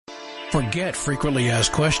Forget frequently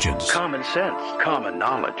asked questions. Common sense, common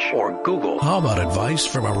knowledge, or Google. How about advice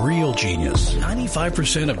from a real genius?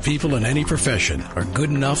 95% of people in any profession are good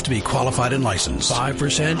enough to be qualified and licensed.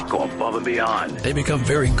 5% go above and beyond. They become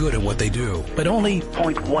very good at what they do, but only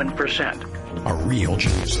 0.1% are real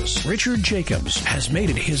geniuses. Richard Jacobs has made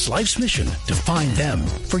it his life's mission to find them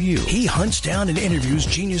for you. He hunts down and interviews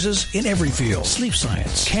geniuses in every field: sleep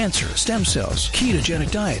science, cancer, stem cells,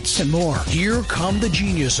 ketogenic diets, and more. Here come the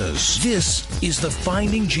geniuses. This is the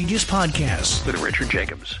Finding Genius Podcast with Richard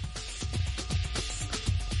Jacobs.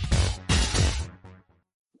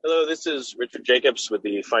 Hello, this is Richard Jacobs with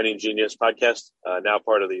the Finding Genius Podcast, now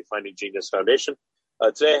part of the Finding Genius Foundation.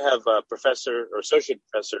 Today I have Associate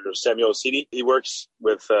Professor Samuel Sidi. He works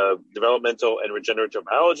with developmental and regenerative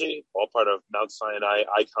biology, all part of Mount Sinai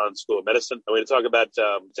Icahn School of Medicine. I'm going to talk about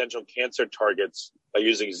potential cancer targets by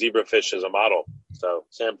using zebrafish as a model. So,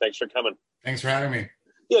 Sam, thanks for coming. Thanks for having me.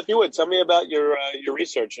 Yeah, if you would, tell me about your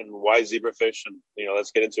research and why zebrafish, and let's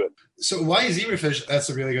get into it. So why zebrafish? That's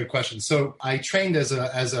a really good question. So I trained as a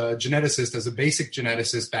geneticist, as a basic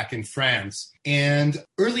geneticist back in France. And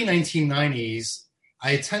early 1990s,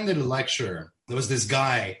 I attended a lecture. There was this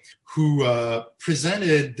guy who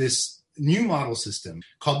presented this new model system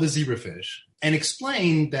called the zebrafish and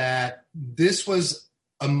explained that this was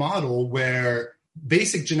a model where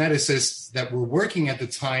basic geneticists that were working at the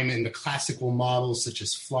time in the classical models such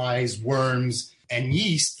as flies, worms, and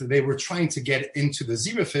yeast, they were trying to get into the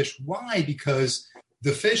zebrafish. Why? Because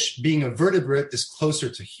the fish, being a vertebrate, is closer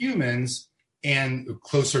to humans and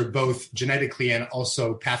closer both genetically and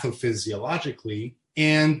also pathophysiologically.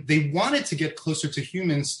 And they wanted to get closer to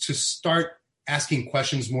humans to start asking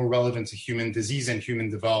questions more relevant to human disease and human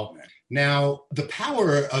development. Now, the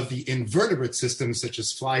power of the invertebrate systems such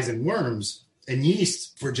as flies and worms and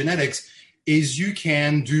yeast for genetics is you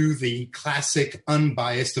can do the classic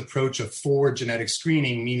unbiased approach of forward genetic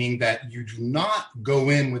screening, meaning that you do not go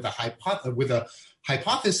in with a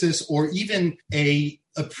hypothesis or even a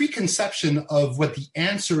preconception of what the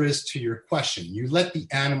answer is to your question. You let the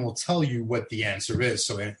animal tell you what the answer is.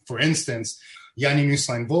 So, for instance, Jannie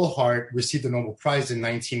Nusslein-Volhard received the Nobel Prize in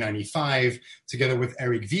 1995 together with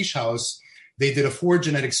Eric Wieschaus. They did a forward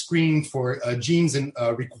genetic screen for genes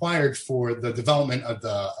required for the development of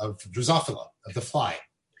Drosophila, of the fly.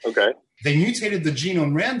 Okay. They mutated the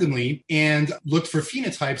genome randomly and looked for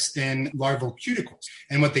phenotypes in larval cuticles.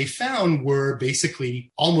 And what they found were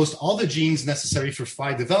basically almost all the genes necessary for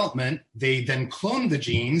fly development. They then cloned the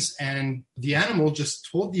genes, and the animal just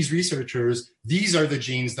told these researchers, these are the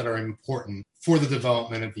genes that are important for the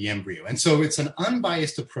development of the embryo. And so it's an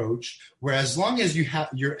unbiased approach where as long as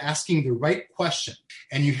you're asking the right question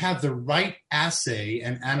and you have the right assay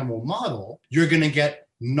and animal model, you're going to get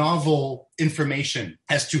novel information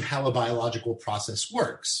as to how a biological process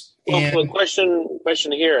works. Well,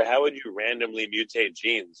 question here, how would you randomly mutate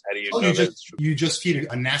genes? How do you know that's true? You just feed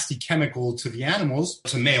a nasty chemical to the animals,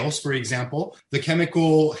 to males, for example. The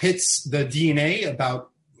chemical hits the DNA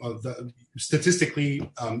statistically,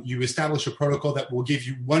 you establish a protocol that will give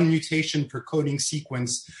you one mutation per coding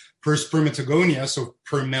sequence per spermatogonia, so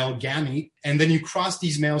per male gamete. And then you cross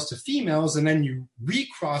these males to females, and then you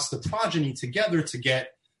recross the progeny together to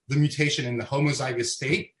get the mutation in the homozygous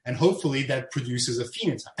state, and hopefully that produces a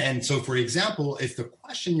phenotype. And so, for example, if the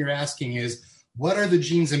question you're asking is, what are the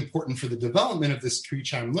genes important for the development of this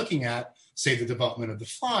creature I'm looking at, say the development of the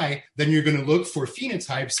fly, then you're going to look for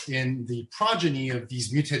phenotypes in the progeny of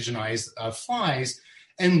these mutagenized flies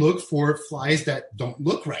and look for flies that don't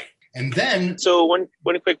look right. And then... So one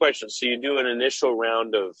quick question. So you do an initial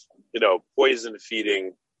round of, poison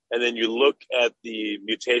feeding, and then you look at the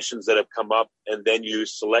mutations that have come up, and then you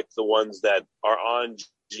select the ones that are on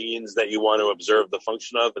genes that you want to observe the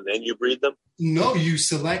function of, and then you breed them? No, you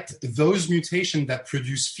select those mutations that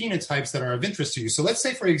produce phenotypes that are of interest to you. So let's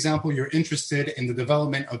say, for example, you're interested in the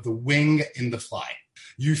development of the wing in the fly.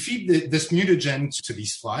 You feed this mutagen to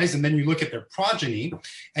these flies, and then you look at their progeny,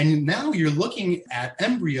 and now you're looking at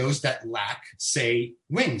embryos that lack, say,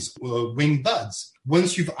 wings, wing buds.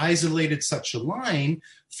 Once you've isolated such a line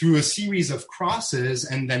through a series of crosses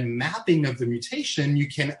and then mapping of the mutation, you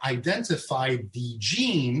can identify the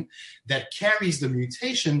gene that carries the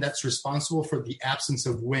mutation that's responsible for the absence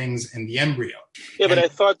of wings in the embryo. Yeah, but I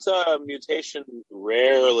thought mutation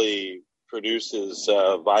rarely produces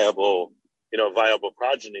viable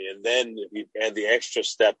progeny. And then you add the extra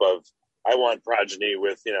step of, I want progeny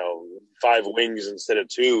with, 5 wings instead of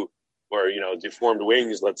 2, or, deformed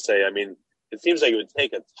wings, let's say. I mean, it seems like it would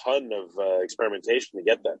take a ton of experimentation to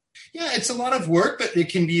get that. Yeah, it's a lot of work, but it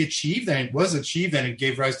can be achieved, and it was achieved, and it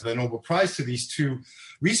gave rise to the Nobel Prize to these two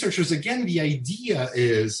researchers. Again, the idea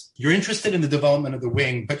is you're interested in the development of the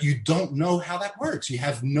wing, but you don't know how that works. You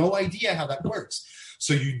have no idea how that works.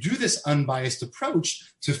 So you do this unbiased approach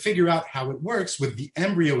to figure out how it works with the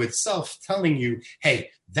embryo itself telling you, hey,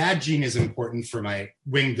 that gene is important for my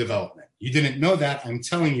wing development. You didn't know that. I'm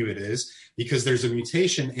telling you it is, because there's a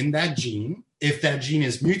mutation in that gene. If that gene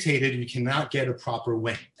is mutated, you cannot get a proper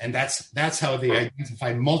wing. And that's how they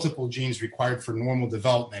identified multiple genes required for normal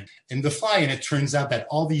development in the fly. And it turns out that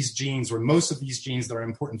all these genes, or most of these genes that are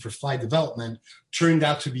important for fly development, turned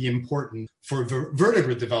out to be important for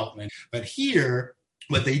vertebrate development. But here,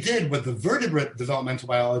 what they did, what the vertebrate developmental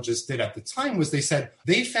biologists did at the time, was they said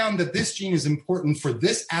they found that this gene is important for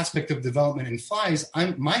this aspect of development in flies.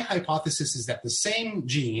 My hypothesis is that the same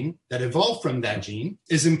gene that evolved from that gene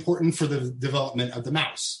is important for the development of the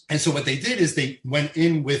mouse. And so what they did is they went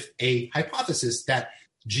in with a hypothesis that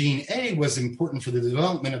gene A was important for the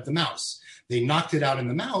development of the mouse. They knocked it out in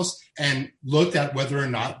the mouse and looked at whether or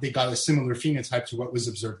not they got a similar phenotype to what was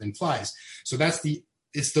observed in flies. So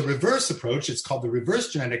it's the reverse approach. It's called the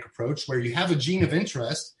reverse genetic approach, where you have a gene of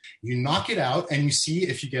interest, you knock it out, and you see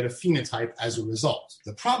if you get a phenotype as a result.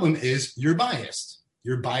 The problem is you're biased.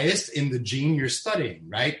 You're biased in the gene you're studying,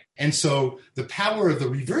 right? And so the power of the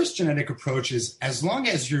reverse genetic approach is, as long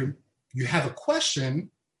as you have a question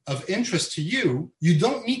of interest to you, you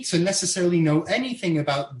don't need to necessarily know anything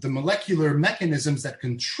about the molecular mechanisms that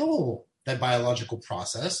control that biological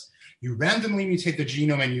process. You randomly mutate the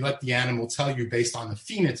genome and you let the animal tell you based on the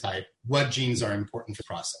phenotype what genes are important for the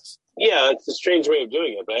process. Yeah, it's a strange way of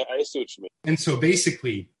doing it, but I see what you mean. And so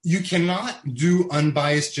basically, you cannot do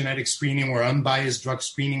unbiased genetic screening or unbiased drug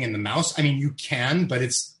screening in the mouse. I mean, you can, but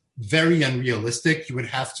it's very unrealistic. You would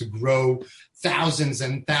have to grow thousands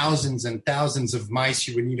and thousands and thousands of mice.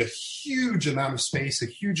 You would need a huge amount of space, a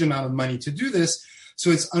huge amount of money to do this. So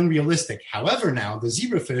it's unrealistic. However, now the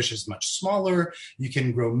zebrafish is much smaller. You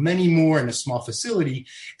can grow many more in a small facility.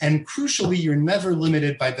 And crucially, you're never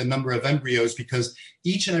limited by the number of embryos, because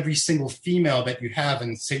each and every single female that you have,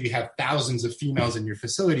 and say you have thousands of females in your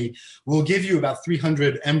facility, will give you about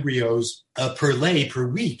 300 embryos per lay per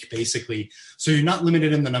week, basically. So you're not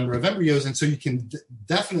limited in the number of embryos. And so you can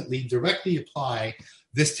definitely directly apply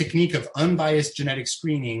this technique of unbiased genetic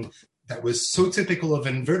screening that was so typical of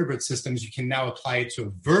invertebrate systems. You can now apply it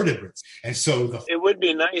to vertebrates. And so it would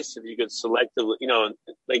be nice if you could selectively,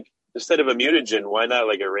 like instead of a mutagen, why not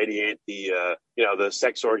like irradiate the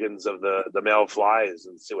sex organs of the male flies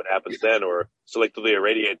and see what happens then, or selectively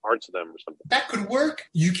irradiate parts of them or something. That could work.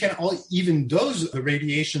 You can even dose the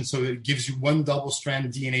radiation so it gives you one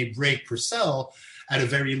double-strand DNA break per cell at a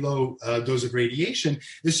very low dose of radiation.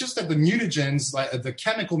 It's just that the mutagens, like the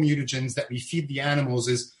chemical mutagens that we feed the animals,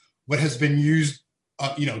 is what has been used,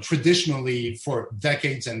 traditionally for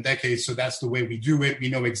decades and decades. So that's the way we do it. We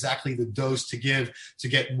know exactly the dose to give to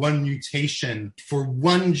get one mutation for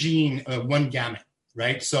one gene, one gamete,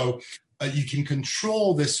 right? So you can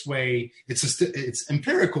control this way. It's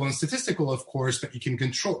empirical and statistical, of course, but you can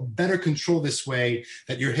better control this way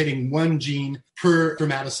that you're hitting one gene per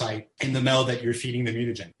spermatocyte in the male that you're feeding the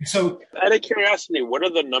mutagen. So, out of curiosity, what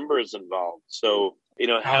are the numbers involved? So,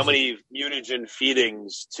 how many mutagen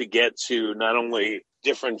feedings to get to not only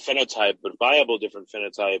different phenotype, but viable different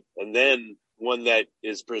phenotype, and then one that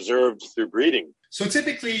is preserved through breeding? So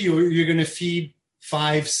typically you're going to feed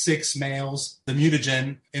 5-6 males the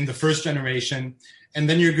mutagen in the first generation, and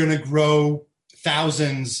then you're going to grow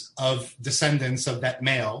thousands of descendants of that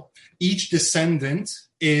male. Each descendant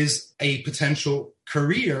is a potential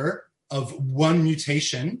carrier of one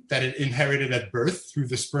mutation that it inherited at birth through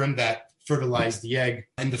the sperm that fertilized the egg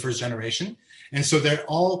in the first generation. And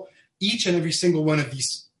so each and every single one of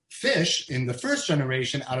these fish in the first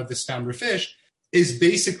generation out of this founder fish is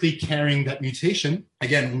basically carrying that mutation.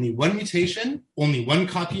 Again, only one mutation, only one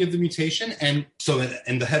copy of the mutation, and so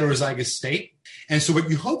in the heterozygous state. And so what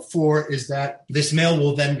you hope for is that this male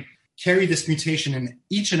will then carry this mutation in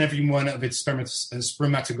each and every one of its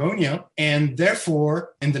spermatogonia, and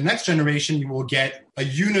therefore, in the next generation, you will get a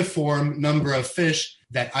uniform number of fish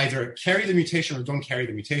that either carry the mutation or don't carry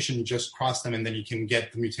the mutation. You just cross them, and then you can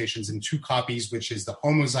get the mutations in 2 copies, which is the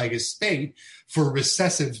homozygous state. For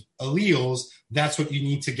recessive alleles, that's what you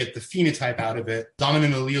need to get the phenotype out of it.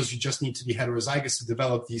 Dominant alleles, you just need to be heterozygous to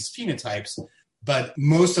develop these phenotypes. But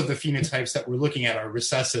most of the phenotypes that we're looking at are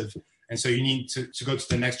recessive, and so you need to go to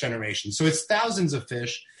the next generation. So it's thousands of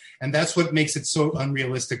fish, And that's what makes it so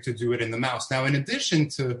unrealistic to do it in the mouse. Now, in addition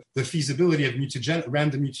to the feasibility of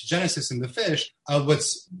random mutagenesis in the fish,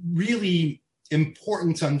 what's really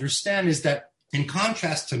important to understand is that in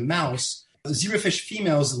contrast to mouse, zebrafish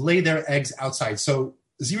females lay their eggs outside. So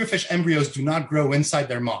zebrafish embryos do not grow inside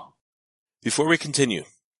their mom. Before we continue,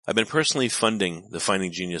 I've been personally funding the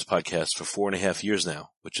Finding Genius podcast for 4.5 years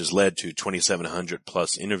now, which has led to 2,700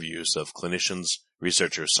 plus interviews of clinicians,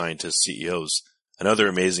 researchers, scientists, CEOs, and other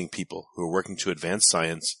amazing people who are working to advance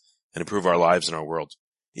science and improve our lives and our world.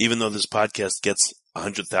 Even though this podcast gets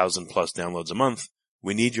 100,000 plus downloads a month,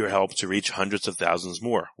 we need your help to reach hundreds of thousands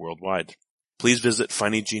more worldwide. Please visit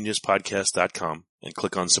findinggeniuspodcast.com and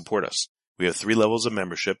click on Support Us. We have 3 levels of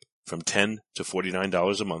membership from $10 to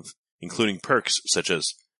 $49 a month, including perks such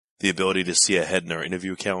as the ability to see ahead in our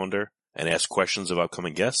interview calendar and ask questions of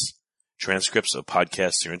upcoming guests, transcripts of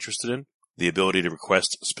podcasts you're interested in, the ability to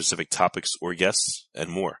request specific topics or guests, and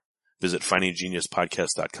more. Visit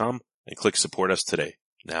findinggeniuspodcast.com and click Support Us today.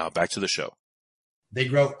 Now back to the show. They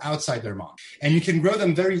grow outside their mom. And you can grow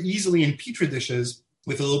them very easily in petri dishes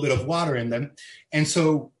with a little bit of water in them. And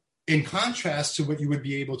so in contrast to what you would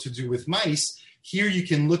be able to do with mice, here you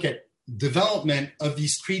can look at development of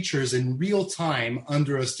these creatures in real time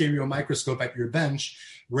under a stereo microscope at your bench.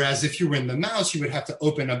 Whereas if you were in the mouse, you would have to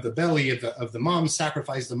open up the belly of the mom,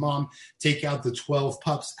 sacrifice the mom, take out the 12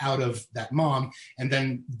 pups out of that mom, and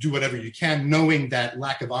then do whatever you can, knowing that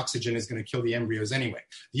lack of oxygen is going to kill the embryos anyway.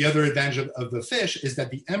 The other advantage of the fish is that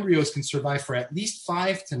the embryos can survive for at least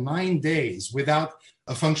 5 to 9 days without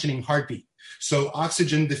a functioning heartbeat. So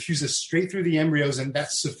oxygen diffuses straight through the embryos, and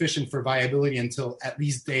that's sufficient for viability until at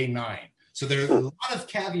least day 9. So there are a lot of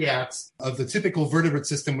caveats of the typical vertebrate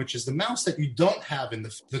system, which is the mouse, that you don't have in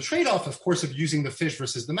the trade-off, of course, of using the fish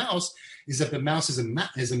versus the mouse is that the mouse is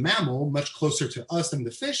a mammal much closer to us than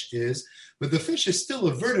the fish is, but the fish is still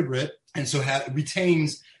a vertebrate and so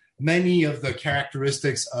retains many of the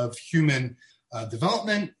characteristics of human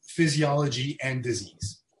development, physiology, and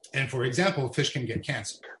disease. And for example, fish can get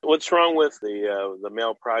cancer. What's wrong with the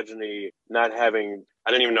male progeny not having,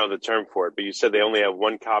 I don't even know the term for it, but you said they only have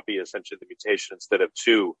 1 copy, essentially, of the mutation instead of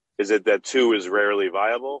 2. Is it that 2 is rarely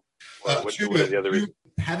viable? Or what are the other reasons?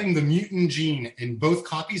 Having the mutant gene in both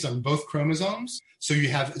copies on both chromosomes, so you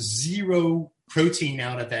have 0 protein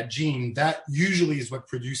out of that gene, that usually is what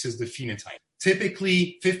produces the phenotype.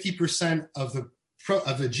 Typically, 50% of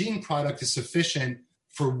the gene product is sufficient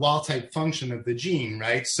for wild-type function of the gene,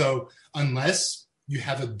 right? So unless you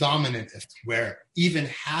have a dominant where even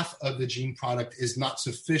half of the gene product is not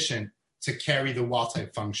sufficient to carry the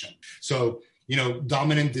wild-type function. So,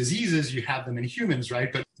 dominant diseases, you have them in humans,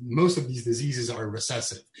 right? But most of these diseases are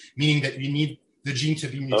recessive, meaning that you need the gene to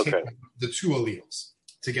be mutated the 2 alleles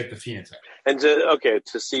to get the phenotype. And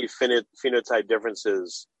to see phenotype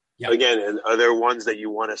differences, again, are there ones that you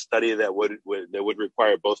want to study that would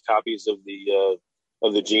require both copies of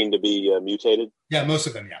the gene to be mutated? Yeah, most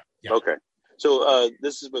of them, yeah. Okay. So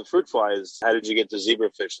this is with fruit flies. How did you get to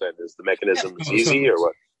zebrafish then? Is the mechanism easy or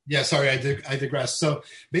what? Yeah, sorry, I digress. So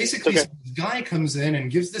basically, this guy comes in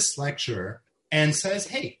and gives this lecture and says,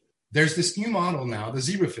 hey, there's this new model now, the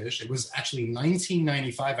zebrafish. It was actually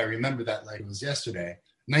 1995. I remember that like it was yesterday.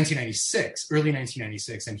 1996, early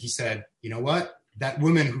 1996. And he said, you know what? That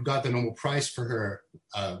woman who got the Nobel Prize for her,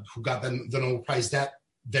 who got the Nobel Prize that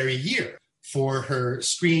very year for her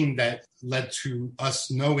screen that led to us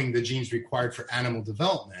knowing the genes required for animal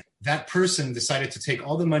development, that person decided to take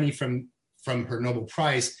all the money from her Nobel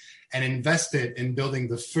Prize and invest it in building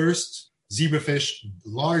the first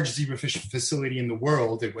large zebrafish facility in the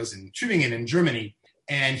world. It was in Tübingen in Germany.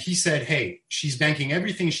 And he said, hey, she's banking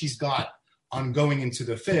everything she's got on going into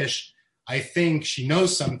the fish. I think she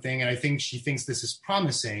knows something, and I think she thinks this is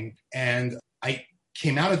promising. And I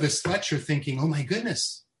came out of this lecture thinking, oh my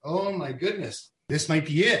goodness, this might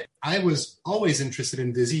be it. I was always interested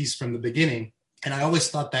in disease from the beginning. And I always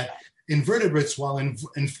thought that invertebrates, while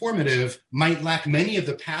informative, might lack many of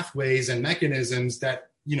the pathways and mechanisms that,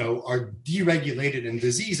 are deregulated in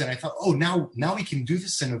disease. And I thought, oh, now we can do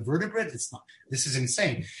this in a vertebrate? This is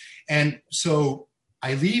insane. And so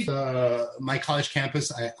I leave my college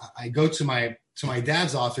campus. I go to my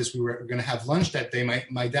dad's office. We were going to have lunch that day.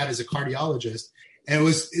 My dad is a cardiologist. And it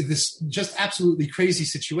was this just absolutely crazy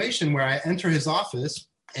situation where I enter his office,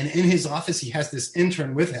 and in his office, he has this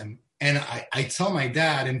intern with him. And I tell my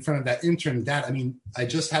dad in front of that intern, Dad, I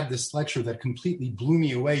just had this lecture that completely blew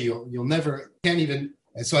me away. Can't even.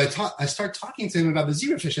 And so I start talking to him about the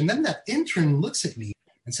zebrafish. And then that intern looks at me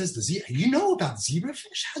and says, you know about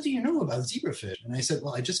zebrafish? How do you know about zebrafish? And I said,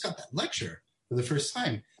 well, I just got that lecture for the first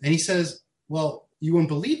time. And he says, well, you won't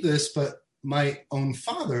believe this, but my own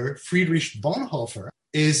father, Friedrich Bonhoeffer,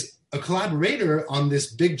 is a collaborator on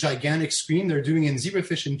this big, gigantic screen they're doing in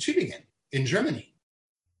Zebrafish in Tübingen in Germany.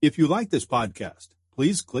 If you like this podcast,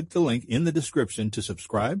 please click the link in the description to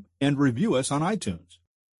subscribe and review us on iTunes.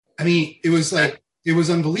 I mean, it was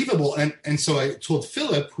unbelievable. And so I told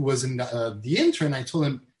Philip, who was the intern, I told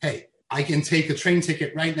him, hey, I can take a train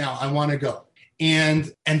ticket right now. I want to go.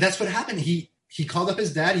 And that's what happened. He called up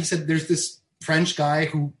his dad. He said, there's this French guy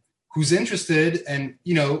who's interested. And,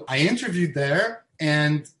 I interviewed there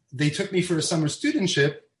and they took me for a summer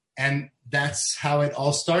studentship. And that's how it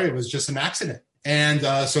all started. It was just an accident. And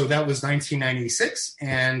so that was 1996.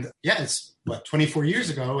 And yeah, it's 24 years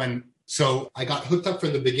ago. And so I got hooked up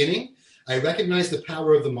from the beginning. I recognized the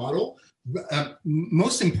power of the model.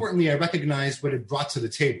 Most importantly, I recognized what it brought to the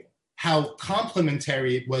table, how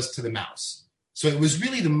complementary it was to the mouse. So it was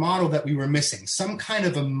really the model that we were missing, some kind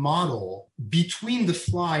of a model between the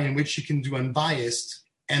fly in which you can do unbiased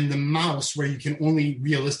and the mouse where you can only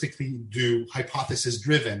realistically do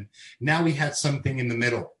hypothesis-driven. Now we had something in the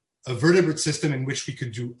middle, a vertebrate system in which we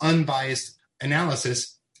could do unbiased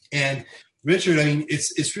analysis. And Richard, I mean,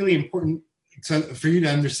 it's really important for you to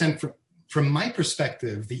understand from my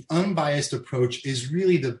perspective, the unbiased approach is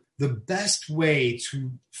really the best way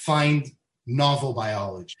to find novel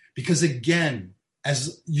biology. Because again,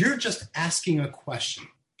 as you're just asking a question,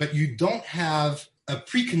 but you don't have a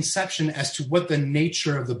preconception as to what the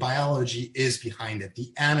nature of the biology is behind it,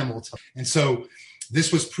 the animal. And so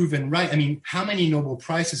this was proven right. I mean, how many Nobel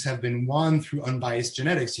Prizes have been won through unbiased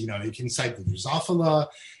genetics? You can cite the Drosophila,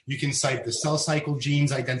 you can cite the cell cycle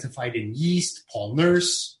genes identified in yeast. Paul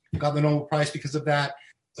Nurse got the Nobel Prize because of that.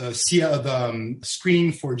 The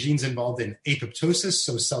screen for genes involved in apoptosis,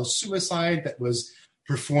 so cell suicide, that was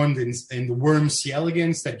performed in the worm C.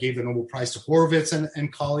 elegans that gave the Nobel Prize to Horowitz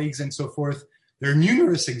and colleagues and so forth. There are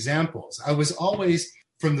numerous examples. I was always,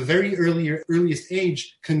 from the very earliest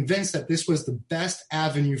age, convinced that this was the best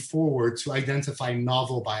avenue forward to identify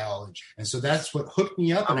novel biology. And so that's what hooked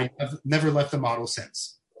me up, and I have never left the model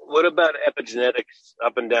since. What about epigenetics,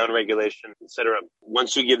 up and down regulation, et cetera?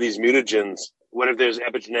 Once you give these mutagens, what if there's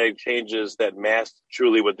epigenetic changes that mask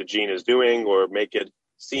truly what the gene is doing or make it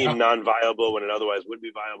seem non-viable when it otherwise would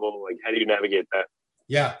be viable? Like, how do you navigate that?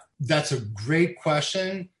 Yeah, that's a great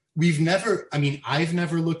question. I've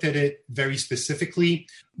never looked at it very specifically,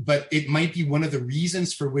 but it might be one of the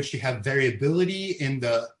reasons for which you have variability in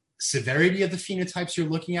the severity of the phenotypes you're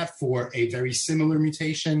looking at for a very similar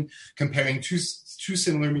mutation, comparing two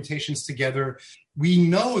similar mutations together. We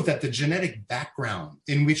know that the genetic background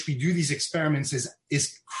in which we do these experiments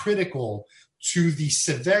is critical to the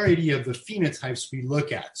severity of the phenotypes we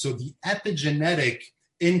look at. So the epigenetic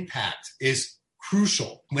impact is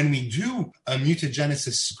crucial. When we do a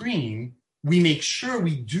mutagenesis screen, we make sure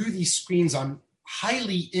we do these screens on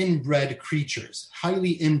highly inbred creatures,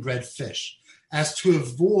 highly inbred fish, as to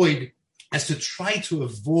try to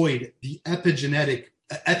avoid the epigenetic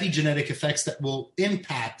effects that will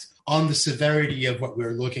impact on the severity of what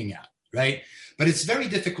we're looking at, right? But it's very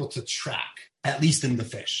difficult to track, at least in the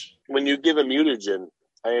fish. When you give a mutagen,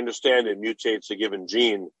 I understand it mutates a given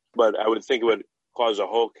gene, but I would think it would cause a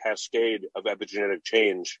whole cascade of epigenetic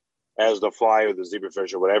change as the fly or the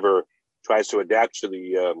zebrafish or whatever tries to adapt to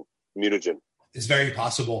the mutagen. It's very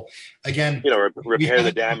possible. Again, repair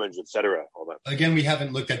the damage, et cetera, all that. Again, we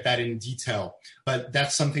haven't looked at that in detail, but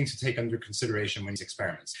that's something to take under consideration when these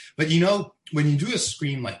experiments. But when you do a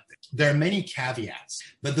screen like this, there are many caveats,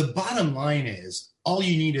 but the bottom line is all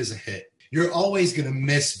you need is a hit. You're always going to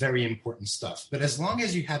miss very important stuff, but as long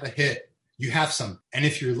as you have a hit, you have some. And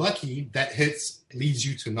if you're lucky, that hits leads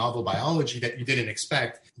you to novel biology that you didn't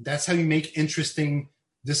expect. That's how you make interesting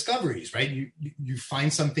discoveries, right? You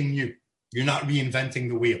find something new. You're not reinventing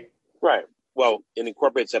the wheel. Right. Well, it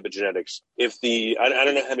incorporates epigenetics. If I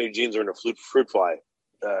don't know how many genes are in a fruit fly.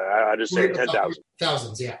 I just say 10,000.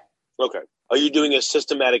 Thousands, yeah. Okay. Are you doing a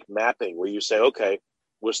systematic mapping where you say, okay,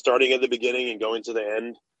 we're starting at the beginning and going to the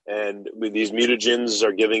end, and with these mutagens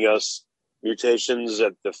are giving us mutations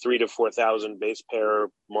at the 3,000 to 4,000 base pair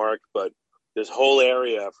mark, but this whole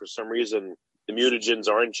area, for some reason, the mutagens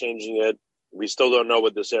aren't changing it. We still don't know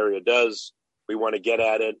what this area does. We want to get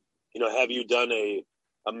at it. Have you done a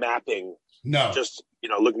mapping? No. Just,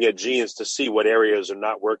 looking at genes to see what areas are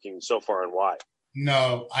not working so far and why?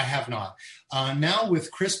 No, I have not. Now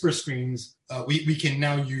with CRISPR screens, we can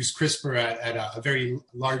now use CRISPR at a very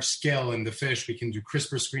large scale in the fish. We can do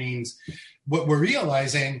CRISPR screens. What we're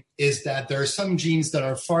realizing is that there are some genes that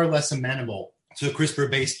are far less amenable to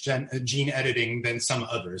CRISPR-based gene editing than some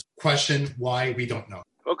others. Question why, we don't know.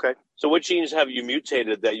 Okay. So what genes have you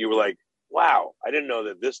mutated that you were like, wow, I didn't know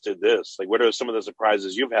that this did this. Like, what are some of the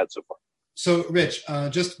surprises you've had so far? So, Rich,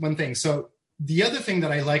 just one thing. So the other thing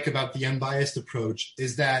that I like about the unbiased approach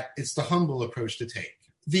is that it's the humble approach to take.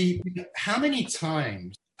 How many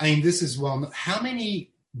times, how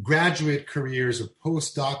many graduate careers or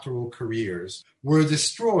postdoctoral careers were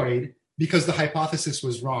destroyed because the hypothesis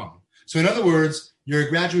was wrong? So in other words, you're a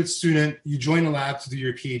graduate student, you join a lab to do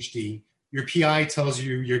your PhD, your PI tells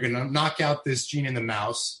you you're going to knock out this gene in the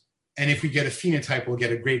mouse, and if we get a phenotype, we'll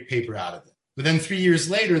get a great paper out of it. But then 3 years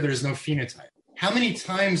later, there's no phenotype. How many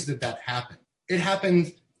times did that happen? It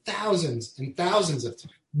happened thousands and thousands of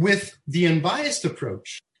times. With the unbiased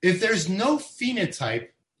approach, if there's no phenotype,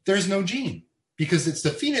 there's no gene, because it's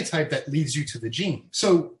the phenotype that leads you to the gene.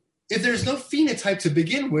 So if there's no phenotype to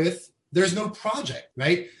begin with, there's no project,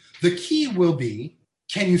 right? The key will be,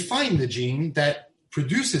 can you find the gene that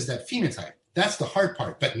produces that phenotype? That's the hard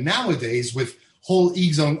part. But nowadays, with whole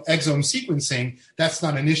exome sequencing, that's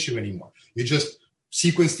not an issue anymore. You just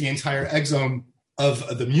sequence the entire exome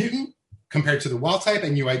of the mutant compared to the wild type,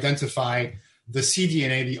 and you identify the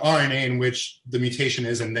cDNA, the RNA in which the mutation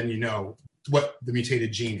is, and then you know what the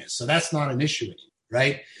mutated gene is. So that's not an issue anymore,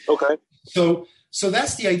 right? Okay. So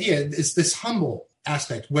that's the idea. It's this humble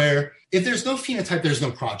aspect where if there's no phenotype, there's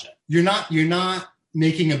no project. You're not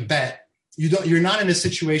making a bet. You're not in a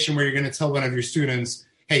situation where you're going to tell one of your students,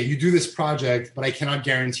 hey, you do this project, but I cannot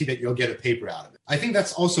guarantee that you'll get a paper out of it. I think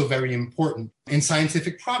that's also very important in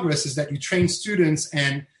scientific progress, is that you train students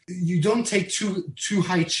and you don't take too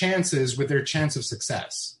high chances with their chance of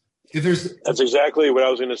success. That's exactly what I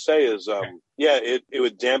was going to say is, it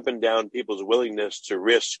would dampen down people's willingness to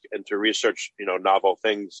risk and to research, novel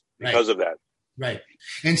things because of that. Right.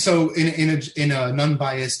 And so in the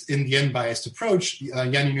unbiased approach,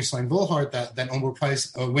 Janine Nusslein-Volhard, that Nobel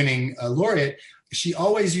Prize winning laureate, she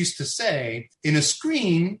always used to say, in a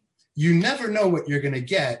screen, you never know what you're going to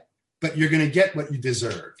get, but you're going to get what you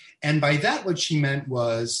deserve. And by that, what she meant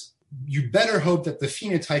was, you better hope that the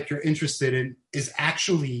phenotype you're interested in is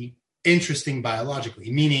actually interesting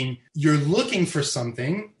biologically, meaning you're looking for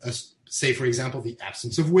something, say, for example, the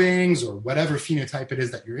absence of wings or whatever phenotype it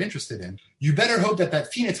is that you're interested in. You better hope that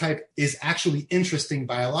that phenotype is actually interesting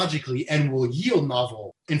biologically and will yield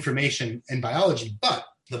novel information in biology. But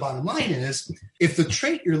the bottom line is, if the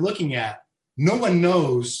trait you're looking at, no one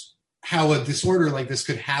knows how a disorder like this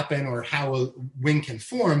could happen or how a wing can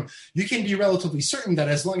form, you can be relatively certain that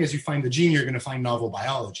as long as you find the gene, you're going to find novel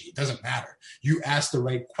biology. It doesn't matter. You ask the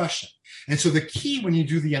right question. And so the key when you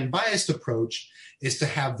do the unbiased approach is to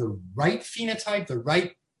have the right phenotype, the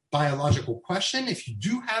right biological question. If you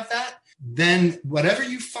do have that, then whatever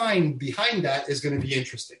you find behind that is going to be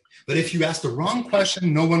interesting. But if you ask the wrong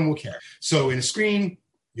question, no one will care. So in a screen,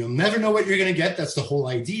 you'll never know what you're going to get. That's the whole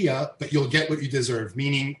idea, but you'll get what you deserve,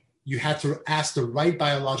 meaning you have to ask the right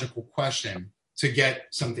biological question to get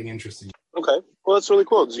something interesting. Okay. Well, that's really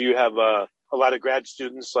cool. So you have a lot of grad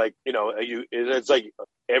students, like, it's like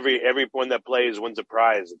every one that plays wins a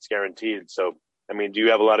prize. It's guaranteed. So, do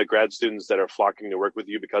you have a lot of grad students that are flocking to work with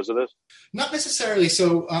you because of this? Not necessarily.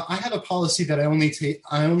 So I have a policy that I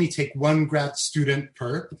only take one grad student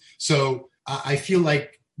per. So I feel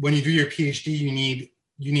like when you do your PhD,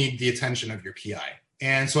 you need the attention of your PI.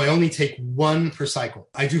 And so I only take one per cycle.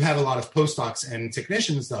 I do have a lot of postdocs and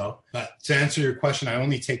technicians, though. But to answer your question, I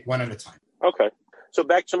only take one at a time. Okay. So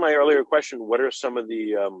back to my earlier question, what are some of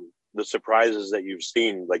the surprises that you've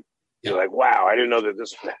seen? Like, you're like, wow, I didn't know that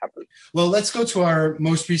this would happen. Well, let's go to our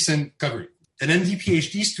most recent discovery. An MD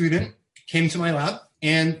PhD student came to my lab,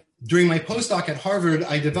 and during my postdoc at Harvard,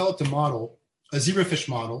 I developed a model, a Zebrafish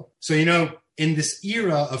model. So, in this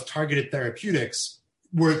era of targeted therapeutics,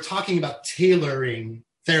 we're talking about tailoring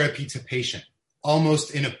therapy to patient,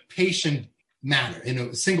 almost in a patient manner, in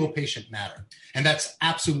a single patient manner. And that's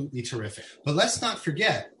absolutely terrific. But let's not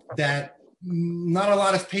forget that not a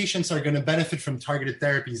lot of patients are going to benefit from targeted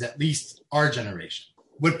therapies, at least our generation.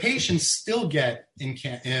 What patients still get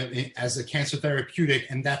as a cancer therapeutic,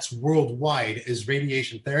 and that's worldwide, is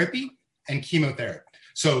radiation therapy and chemotherapy.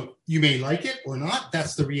 So you may like it or not,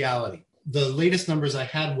 that's the reality. The latest numbers I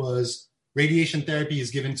had was radiation therapy is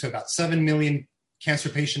given to about 7 million cancer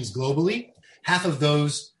patients globally. Half of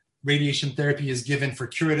those, radiation therapy is given for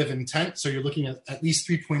curative intent. So you're looking at least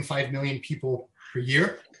 3.5 million people per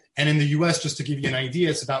year. And in the US, just to give you an idea,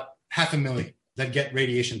 it's about 500,000 that get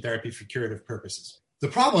radiation therapy for curative purposes. The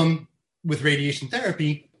problem with radiation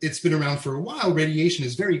therapy, it's been around for a while. Radiation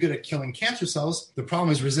is very good at killing cancer cells. The problem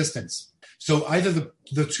is resistance. So either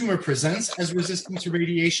the tumor presents as resistant to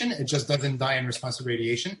radiation, it just doesn't die in response to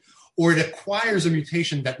radiation, or it acquires a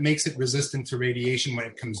mutation that makes it resistant to radiation when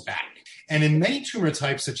it comes back. And in many tumor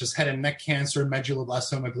types, such as head and neck cancer,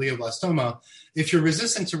 medulloblastoma, glioblastoma, if you're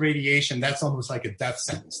resistant to radiation, that's almost like a death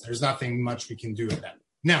sentence. There's nothing much we can do with that.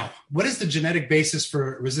 Now, what is the genetic basis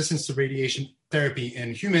for resistance to radiation therapy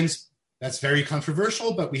in humans? That's very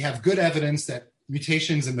controversial, but we have good evidence that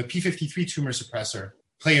mutations in the p53 tumor suppressor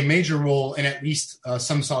play a major role in at least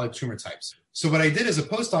some solid tumor types. So what I did as a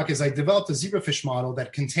postdoc is I developed a zebrafish model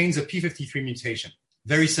that contains a p53 mutation,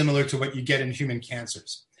 very similar to what you get in human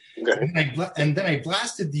cancers. Okay. And then I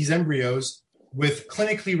blasted these embryos with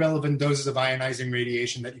clinically relevant doses of ionizing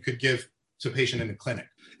radiation that you could give to a patient in the clinic.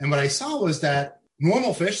 And what I saw was that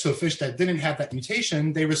normal fish, so fish that didn't have that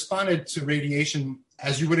mutation, they responded to radiation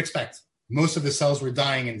as you would expect. Most of the cells were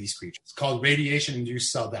dying in these creatures. It's called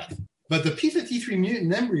radiation-induced cell death. But the p53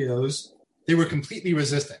 mutant embryos, they were completely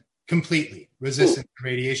resistant to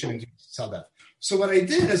radiation-induced cell death. So what I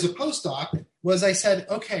did as a postdoc was I said,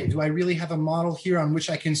 okay, do I really have a model here on which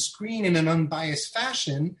I can screen in an unbiased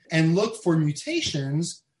fashion and look for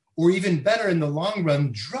mutations, or even better in the long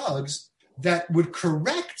run, drugs that would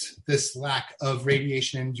correct this lack of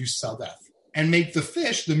radiation-induced cell death and make the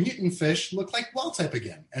fish, the mutant fish, look like wild type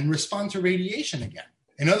again and respond to radiation again?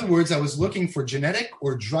 In other words, I was looking for genetic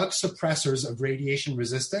or drug suppressors of radiation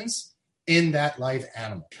resistance in that live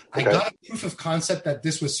animal. Okay. I got a proof of concept that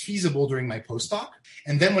this was feasible during my postdoc.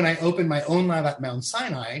 And then when I opened my own lab at Mount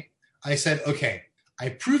Sinai, I said, okay, I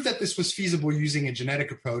proved that this was feasible using a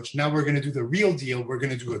genetic approach. Now we're going to do the real deal. We're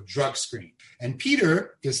going to do a drug screen. And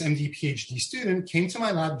Peter, this MD PhD student, came to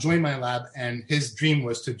my lab, joined my lab, and his dream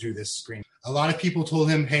was to do this screen. A lot of people told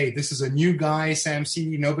him, hey, this is a new guy, Sam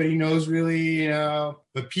Seedy, nobody knows really,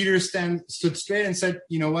 But Peter stood straight and said,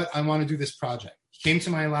 you know what, I want to do this project. He came to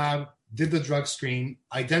my lab, did the drug screen,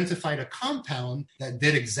 identified a compound that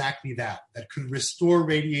did exactly that could restore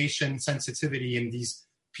radiation sensitivity in these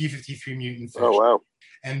p53 mutant fish. Oh, wow.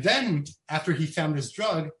 And then after he found this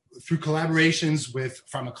drug, through collaborations with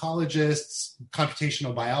pharmacologists,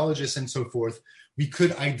 computational biologists, and so forth, we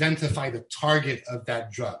could identify the target of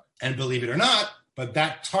that drug. And believe it or not, but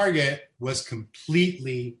that target was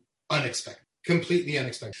completely unexpected.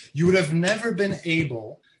 You would have never been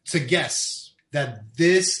able to guess that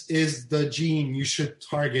this is the gene you should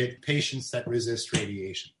target patients that resist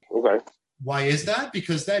radiation. Okay. Why is that?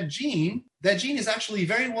 Because that gene is actually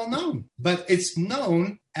very well known, but it's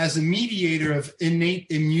known as a mediator of innate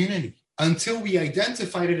immunity. Until we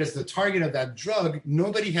identified it as the target of that drug,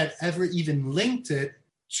 nobody had ever even linked it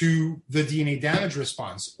to the DNA damage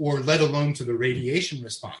response, or let alone to the radiation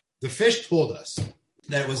response. The fish told us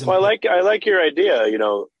that it was important. I like your idea,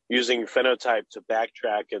 using phenotype to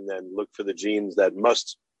backtrack and then look for the genes that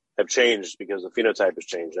must have changed because the phenotype has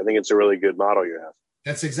changed. I think it's a really good model you have.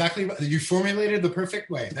 That's exactly right. You formulated the perfect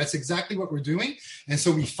way. That's exactly what we're doing. And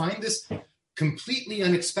so we find this completely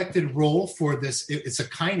unexpected role for this. It's a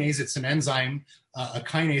kinase. It's an enzyme, a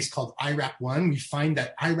kinase called IRAK1. We find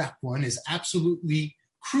that IRAK1 is absolutely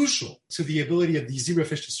crucial to the ability of these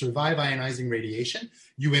zebrafish to survive ionizing radiation.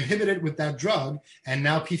 You inhibit it with that drug, and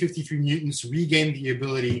now p53 mutants regain the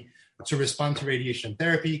ability to respond to radiation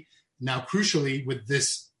therapy. Now, crucially, with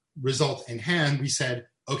this result in hand, we said,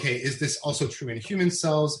 okay, is this also true in human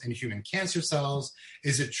cells and human cancer cells?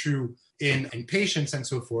 Is it true in patients and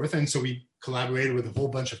so forth? And so we collaborated with a whole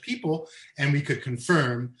bunch of people, and we could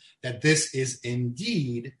confirm that this is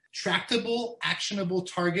indeed tractable, actionable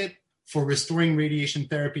target for restoring radiation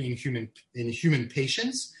therapy in human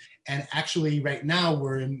patients. And actually, right now,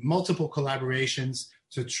 we're in multiple collaborations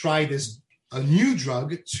to try a new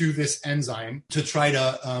drug to this enzyme to try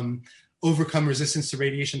to overcome resistance to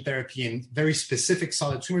radiation therapy in very specific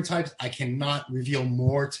solid tumor types. I cannot reveal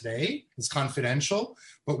more today. It's confidential,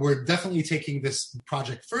 but we're definitely taking this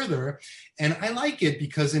project further. And I like it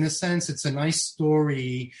because, in a sense, it's a nice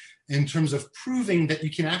story in terms of proving that you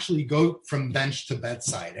can actually go from bench to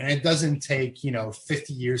bedside. And it doesn't take,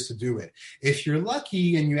 50 years to do it. If you're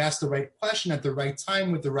lucky and you ask the right question at the right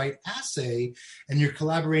time with the right assay, and you're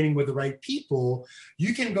collaborating with the right people,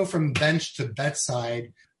 you can go from bench to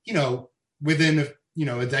bedside, within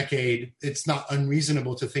a decade. It's not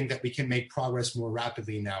unreasonable to think that we can make progress more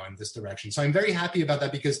rapidly now in this direction. So I'm very happy about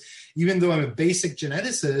that, because even though I'm a basic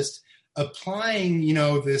geneticist, applying,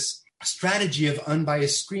 this strategy of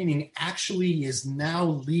unbiased screening actually is now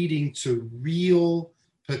leading to real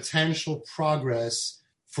potential progress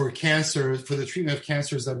for cancer, for the treatment of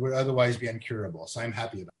cancers that would otherwise be incurable. So I'm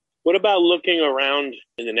happy about it. What about looking around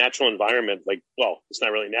in the natural environment? It's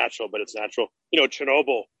not really natural, but it's natural.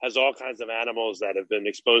 Chernobyl has all kinds of animals that have been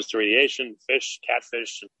exposed to radiation, fish,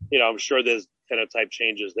 catfish. I'm sure there's phenotype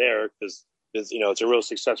changes there because it's a real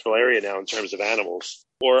successful area now in terms of animals,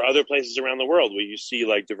 or other places around the world where you see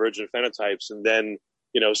like divergent phenotypes and then,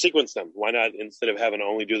 sequence them. Why not, instead of having to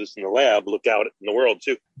only do this in the lab, look out in the world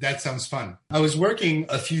too? That sounds fun. I was working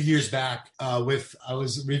a few years back I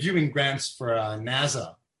was reviewing grants for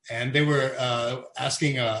NASA, and they were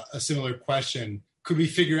asking a similar question. Could we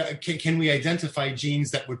figure out, can we identify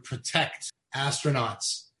genes that would protect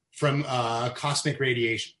astronauts from cosmic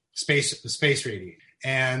radiation, space radiation?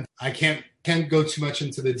 And I can't go too much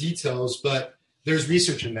into the details, but there's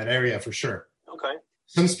research in that area for sure. Okay.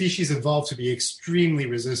 Some species evolved to be extremely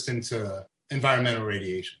resistant to environmental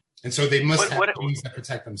radiation. And so they must have genes that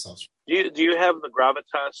protect themselves. Do you have the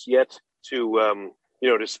gravitas yet to,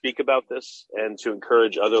 to speak about this and to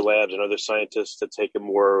encourage other labs and other scientists to take a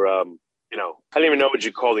more, I don't even know what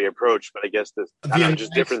you call the approach, but I guess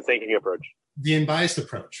just different thinking approach. The unbiased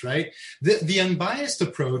approach, right? The unbiased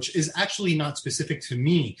approach is actually not specific to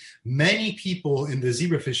me. Many people in the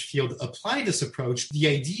zebrafish field apply this approach. The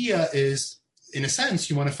idea is, in a sense,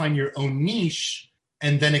 you want to find your own niche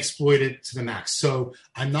and then exploit it to the max. So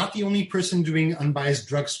I'm not the only person doing unbiased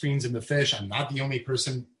drug screens in the fish. I'm not the only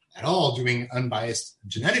person at all doing unbiased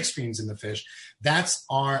genetic screens in the fish. That's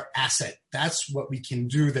our asset. That's what we can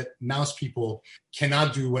do that mouse people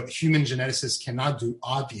cannot do, what human geneticists cannot do,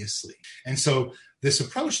 obviously. And so this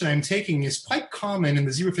approach that I'm taking is quite common in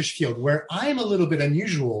the zebrafish field. Where I'm a little bit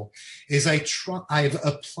unusual is I've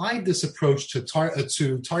applied this approach to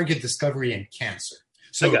target discovery in cancer.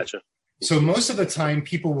 I gotcha. So most of the time,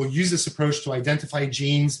 people will use this approach to identify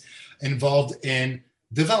genes involved in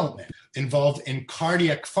development, involved in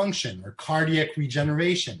cardiac function or cardiac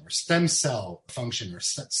regeneration or stem cell function or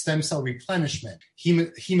stem cell replenishment,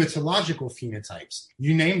 hematological phenotypes,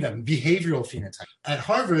 you name them, behavioral phenotypes. At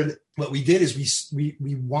Harvard, what we did is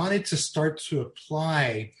we wanted to start to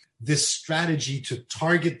apply this strategy to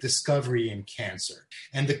target discovery in cancer.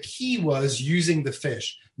 And the key was using the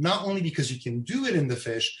fish, not only because you can do it in the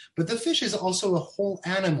fish, but the fish is also a whole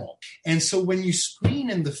animal. And so when you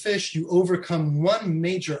screen in the fish, you overcome one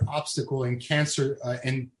major obstacle in cancer,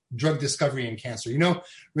 in drug discovery in cancer.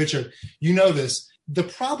 Richard, you know this. The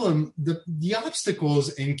problem, the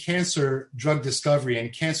obstacles in cancer drug discovery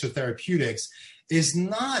and cancer therapeutics is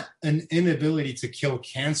not an inability to kill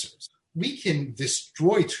cancers. We can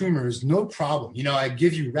destroy tumors, no problem. I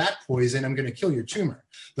give you rat poison, I'm going to kill your tumor.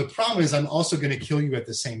 The problem is I'm also going to kill you at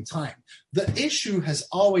the same time. The issue has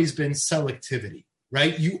always been selectivity,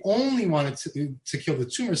 right? You only wanted to kill the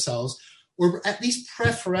tumor cells, or at least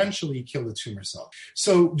preferentially kill the tumor cell.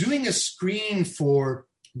 So doing a screen for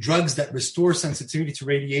drugs that restore sensitivity to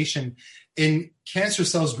radiation in cancer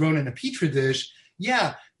cells grown in a petri dish,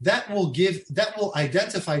 that will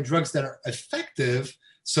identify drugs that are effective.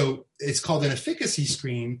 So it's called an efficacy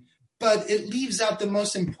screen, but it leaves out the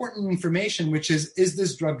most important information, which is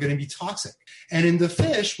this drug going to be toxic? And in the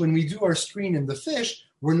fish, when we do our screen in the fish,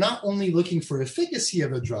 we're not only looking for efficacy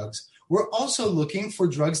of the drugs, we're also looking for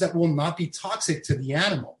drugs that will not be toxic to the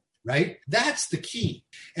animal, right? That's the key.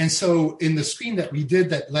 And so in the screen that we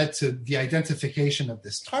did that led to the identification of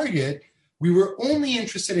this target, we were only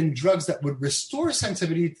interested in drugs that would restore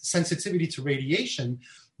sensitivity to radiation,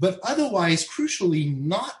 but otherwise, crucially,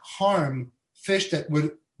 not harm fish that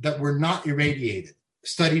were not irradiated,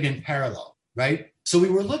 studied in parallel, right? So we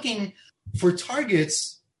were looking for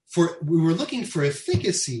targets, we were looking for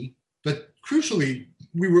efficacy, but crucially,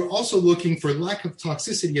 we were also looking for lack of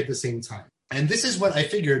toxicity at the same time. And this is what I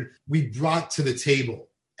figured we brought to the table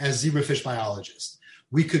as zebrafish biologists.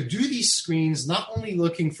 We could do these screens not only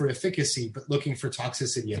looking for efficacy, but looking for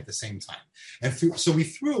toxicity at the same time. And so we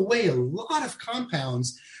threw away a lot of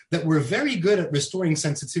compounds that were very good at restoring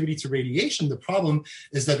sensitivity to radiation. The problem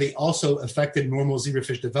is that they also affected normal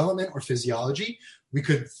zebrafish development or physiology. We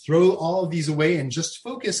could throw all of these away and just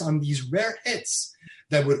focus on these rare hits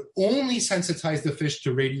that would only sensitize the fish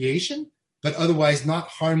to radiation, but otherwise not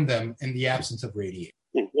harm them in the absence of radiation.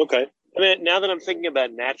 Okay. I mean, now that I'm thinking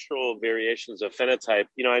about natural variations of phenotype,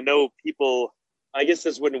 I know people, I guess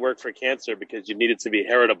this wouldn't work for cancer because you need it to be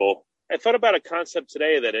heritable. I thought about a concept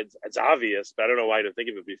today that it's obvious, but I don't know why I didn't think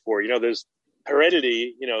of it before. There's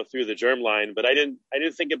heredity, through the germline, but I didn't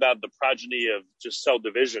think about the progeny of just cell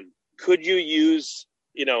division. Could you use,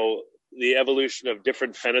 the evolution of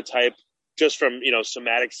different phenotype just from,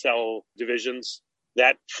 somatic cell divisions,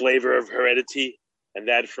 that flavor of heredity? And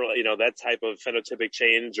that that type of phenotypic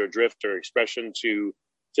change or drift or expression to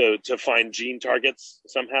find gene targets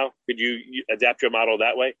somehow? Could you adapt your model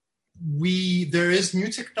that way? There is new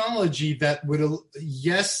technology that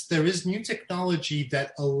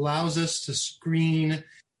allows us to screen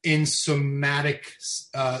in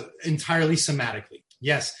entirely somatically.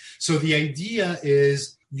 Yes. So the idea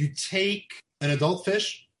is you take an adult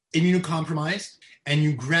fish, immunocompromised, and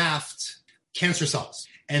you graft cancer cells.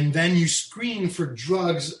 And then you screen for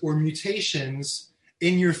drugs or mutations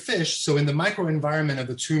in your fish, so in the microenvironment of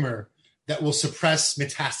the tumor, that will suppress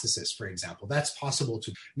metastasis, for example. That's possible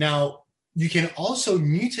too. Now, you can also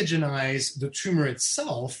mutagenize the tumor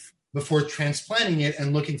itself before transplanting it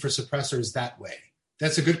and looking for suppressors that way.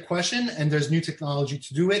 That's a good question, and there's new technology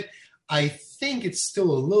to do it. I think it's still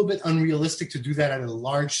a little bit unrealistic to do that at a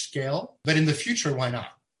large scale, but in the future, why not?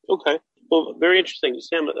 Okay. Well, very interesting.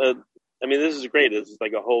 Sam, this is great. This is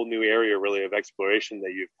like a whole new area, really, of exploration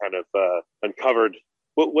that you've kind of uncovered.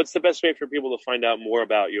 What's the best way for people to find out more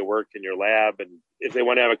about your work in your lab, and if they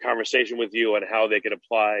want to have a conversation with you on how they can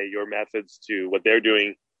apply your methods to what they're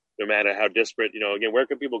doing, no matter how disparate, again, where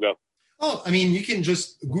can people go? Oh, you can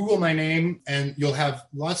just Google my name and you'll have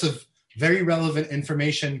lots of very relevant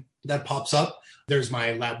information that pops up. There's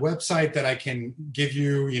my lab website that I can give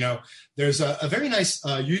you. There's a very nice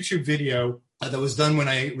YouTube video that was done when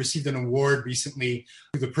I received an award recently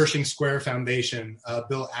through the Pershing Square Foundation,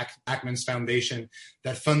 Bill Ackman's foundation,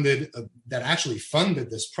 that actually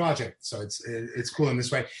funded this project. So it's cool in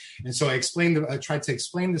this way. And so I tried to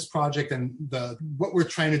explain this project and what we're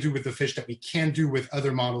trying to do with the fish that we can't do with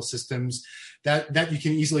other model systems that you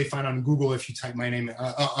can easily find on Google if you type my name,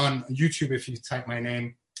 on YouTube if you type my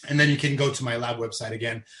name. And then you can go to my lab website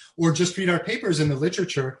again, or just read our papers in the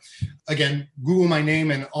literature. Again, Google my name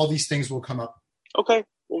and all these things will come up. Okay.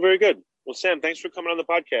 Well, very good. Well, Sam, thanks for coming on the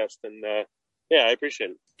podcast. And I appreciate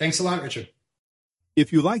it. Thanks a lot, Richard.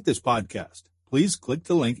 If you like this podcast, please click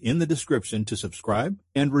the link in the description to subscribe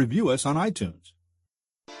and review us on iTunes.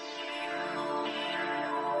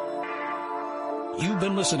 You've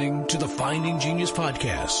been listening to the Finding Genius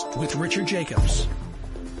podcast with Richard Jacobs.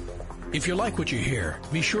 If you like what you hear,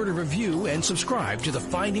 be sure to review and subscribe to the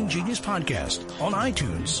Finding Genius podcast on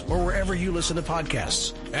iTunes or wherever you listen to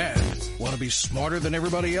podcasts. And want to be smarter than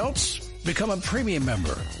everybody else? Become a premium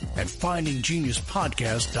member at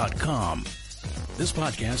findinggeniuspodcast.com. This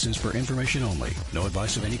podcast is for information only. No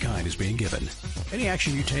advice of any kind is being given. Any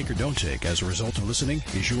action you take or don't take as a result of listening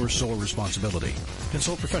is your sole responsibility.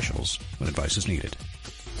 Consult professionals when advice is needed.